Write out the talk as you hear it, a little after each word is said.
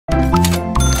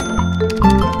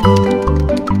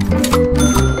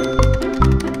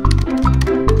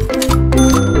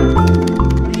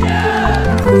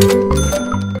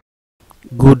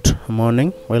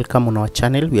morning, welcome on our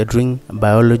channel. We are doing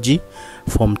biology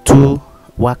form 2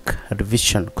 work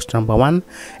revision. Question number 1,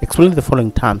 explain the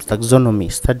following terms. Taxonomy,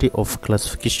 study of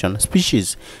classification.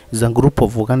 Species is a group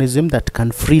of organisms that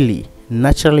can freely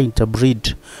naturally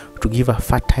interbreed to give a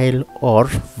fertile or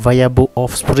viable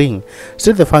offspring.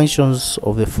 State the functions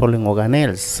of the following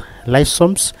organelles.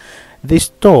 Lysosomes, they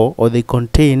store or they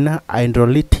contain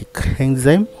hydrolytic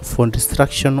enzyme for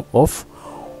destruction of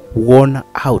worn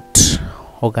out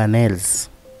organelles.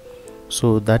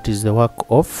 So that is the work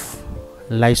of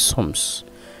lysosomes.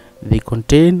 They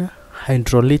contain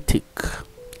hydrolytic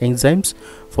enzymes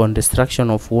for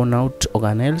destruction of worn out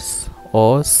organelles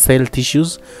or cell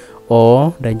tissues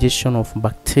or digestion of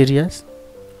bacteria,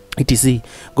 etc.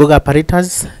 Golgi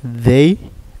apparatus, they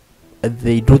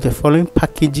do the following: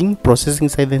 packaging, processing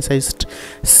synthesized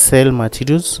cell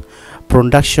materials,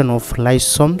 production of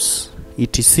lysosomes,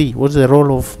 etc. What's the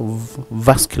role of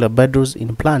vascular bundles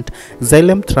in plant?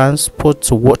 Xylem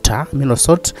transports water, amino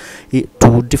salt,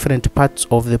 to different parts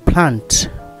of the plant.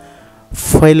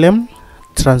 Phloem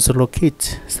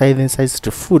translocates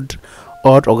synthesized food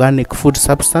or organic food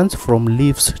substance from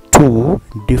leaves to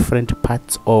different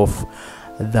parts of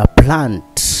the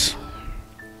plant.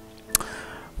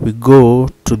 We go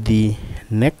to the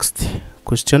next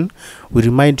question. We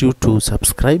remind you to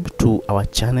subscribe to our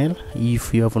channel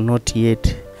if you have not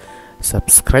yet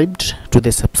subscribed. To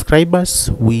the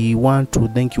subscribers, we want to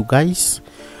thank you guys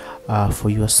for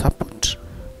your support,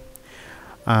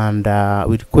 and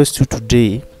we request you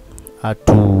today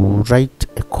to write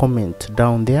a comment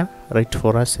down there. Write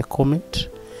for us a comment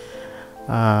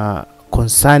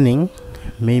concerning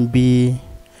maybe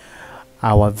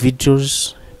our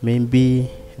videos, maybe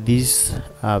this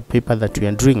paper that we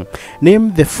are doing.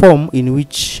 Name the form in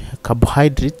which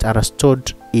carbohydrates are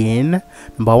stored in.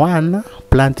 Number 1,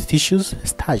 plant tissues,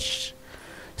 starch,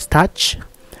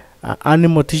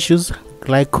 animal tissues,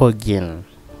 glycogen.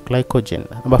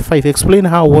 Number 5, explain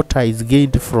how water is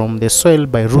gained from the soil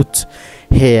by root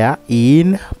hair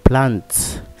in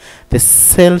plants. The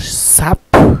cell sap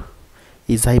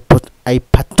is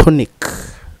hypertonic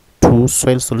to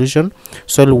soil solution.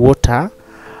 Soil water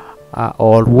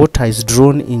or water is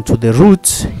drawn into the root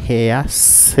hair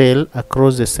cell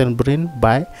across the cell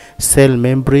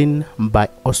membrane by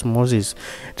osmosis.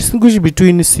 Distinguish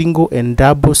between single and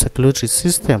double circulatory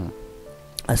system.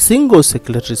 A single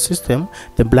circulatory system,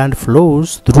 the blood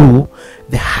flows through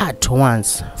the heart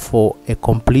once for a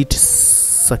complete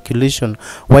circulation,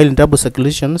 while in double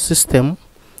circulation system,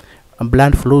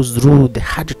 blood flows through the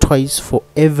heart twice for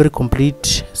every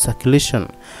complete circulation.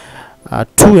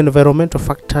 2 environmental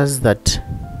factors that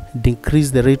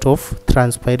decrease the rate of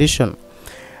transpiration,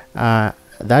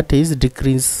 that is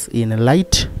decrease in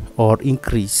light or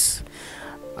increase.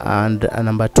 And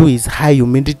number 2 is high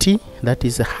humidity, that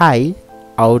is high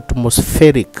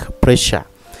atmospheric pressure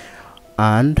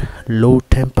and low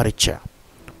temperature.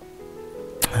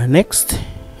 Next,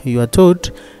 you are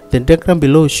told the diagram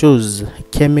below shows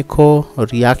chemical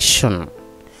reaction.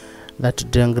 That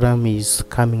diagram is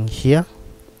coming here,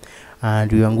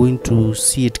 and we are going to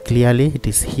see it clearly. It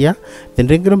is here. The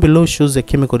diagram below shows the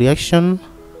chemical reaction,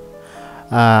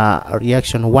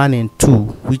 reaction 1 and 2,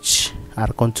 which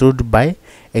are controlled by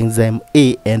enzyme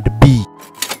A and B.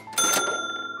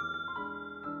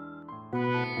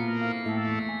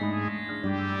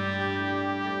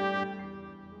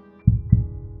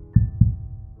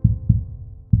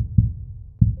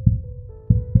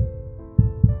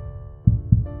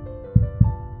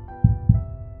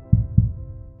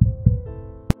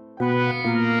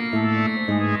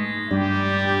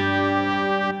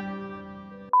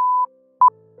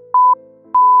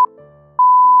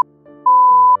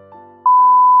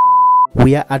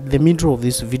 We are at the middle of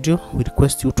this video. We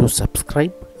request you to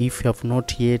subscribe if you have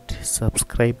not yet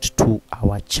subscribed to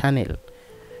our channel.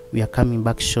 We are coming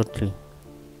back shortly.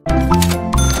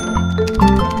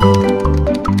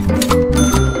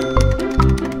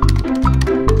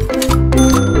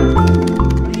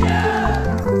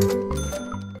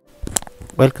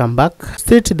 Welcome back.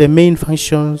 State the main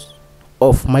functions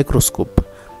of microscope.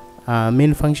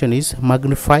 Main function is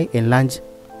magnify, enlarge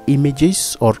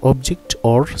images or object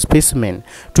or specimen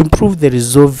to improve the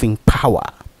resolving power.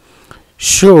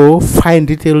 Show fine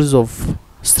details of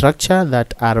structure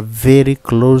that are very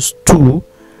close to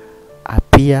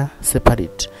appear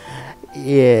separate.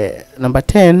 Number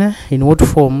 10, in what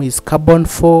form is carbon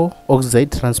 4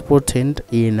 oxide transported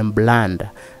in blood?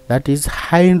 That is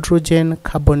hydrogen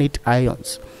carbonate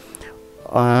ions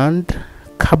and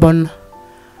carbon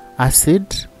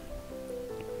acid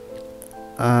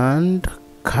and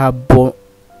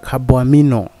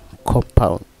carboamino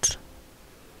compound.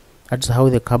 That's how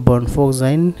the carbon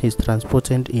dioxide is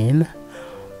transported in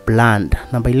blood.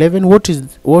 Number 11, what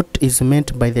is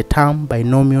meant by the term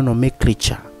binomial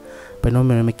nomenclature?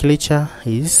 Binomial nomenclature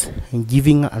is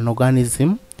giving an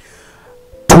organism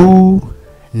two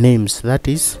names, that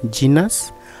is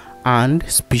genus and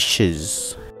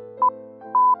species.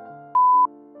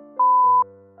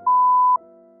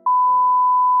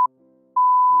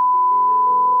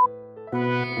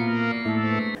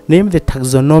 Name the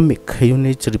taxonomic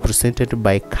unit represented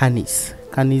by canis.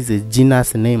 Canis is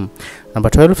genus name. Number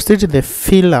 12, state the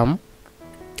phylum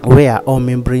where all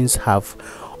membranes have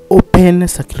open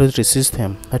circulatory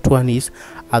system. That one is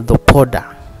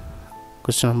Arthropoda.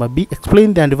 Question number B,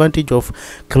 explain the advantage of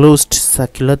closed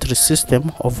circulatory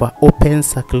system over open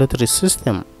circulatory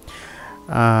system.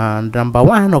 And number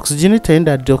 1, oxygenated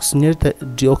and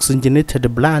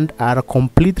deoxygenated blood are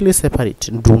completely separate,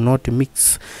 do not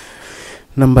mix.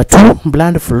 Number 2,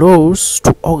 blood flows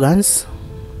to organs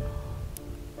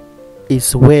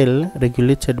is well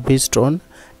regulated based on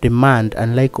demand.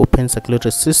 Unlike open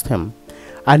circulatory system,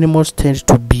 animals tend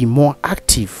to be more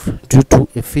active due to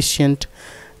efficient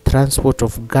transport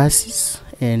of gases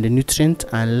and nutrients,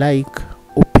 unlike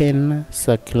open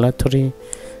circulatory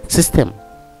system.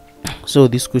 So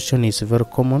this question is very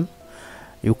common.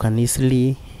 You can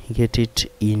easily get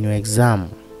it in your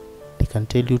exam. They can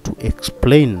tell you to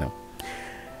explain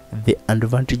the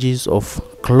advantages of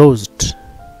closed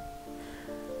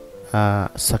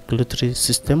circulatory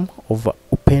system over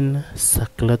open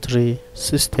circulatory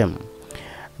system.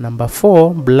 Number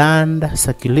 4, blood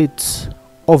circulates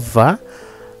over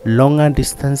longer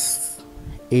distance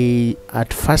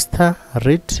at faster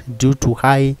rate due to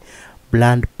high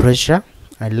blood pressure,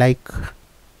 unlike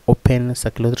open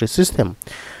circulatory system.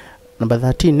 Number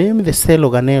 13, name the cell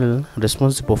organelle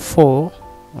responsible for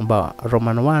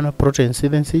Roman 1 protein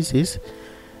synthesis is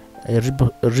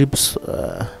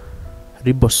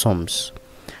ribosomes.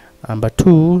 Number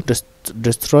 2,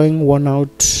 destroying worn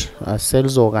out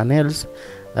cells or organelles.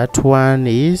 That one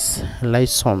is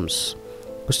lysosomes.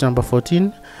 Question number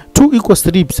 14, 2 equal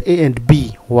strips A and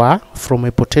B were from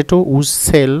a potato whose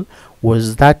cell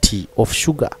was 30 of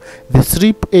sugar. The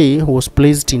strip A was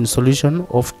placed in solution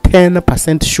of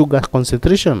 10% sugar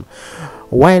concentration,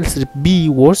 while strip B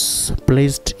was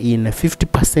placed in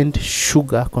 50%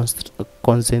 sugar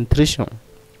concentration.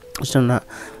 Question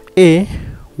A,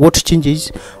 what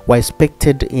changes were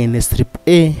expected in strip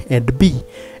A and B?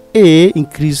 A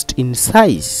increased in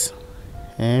size,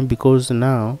 and because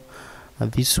now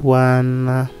this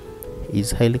one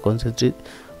is highly concentrated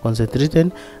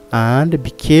and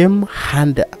became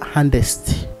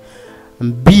hardest.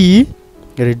 B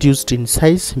reduced in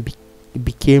size,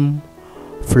 became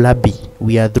flabby.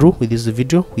 We are through with this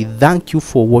video. We thank you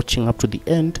for watching up to the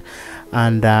end,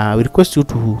 and we request you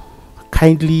to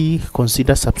kindly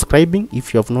consider subscribing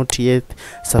if you have not yet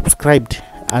subscribed.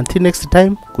 Until next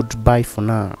time, goodbye for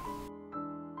now.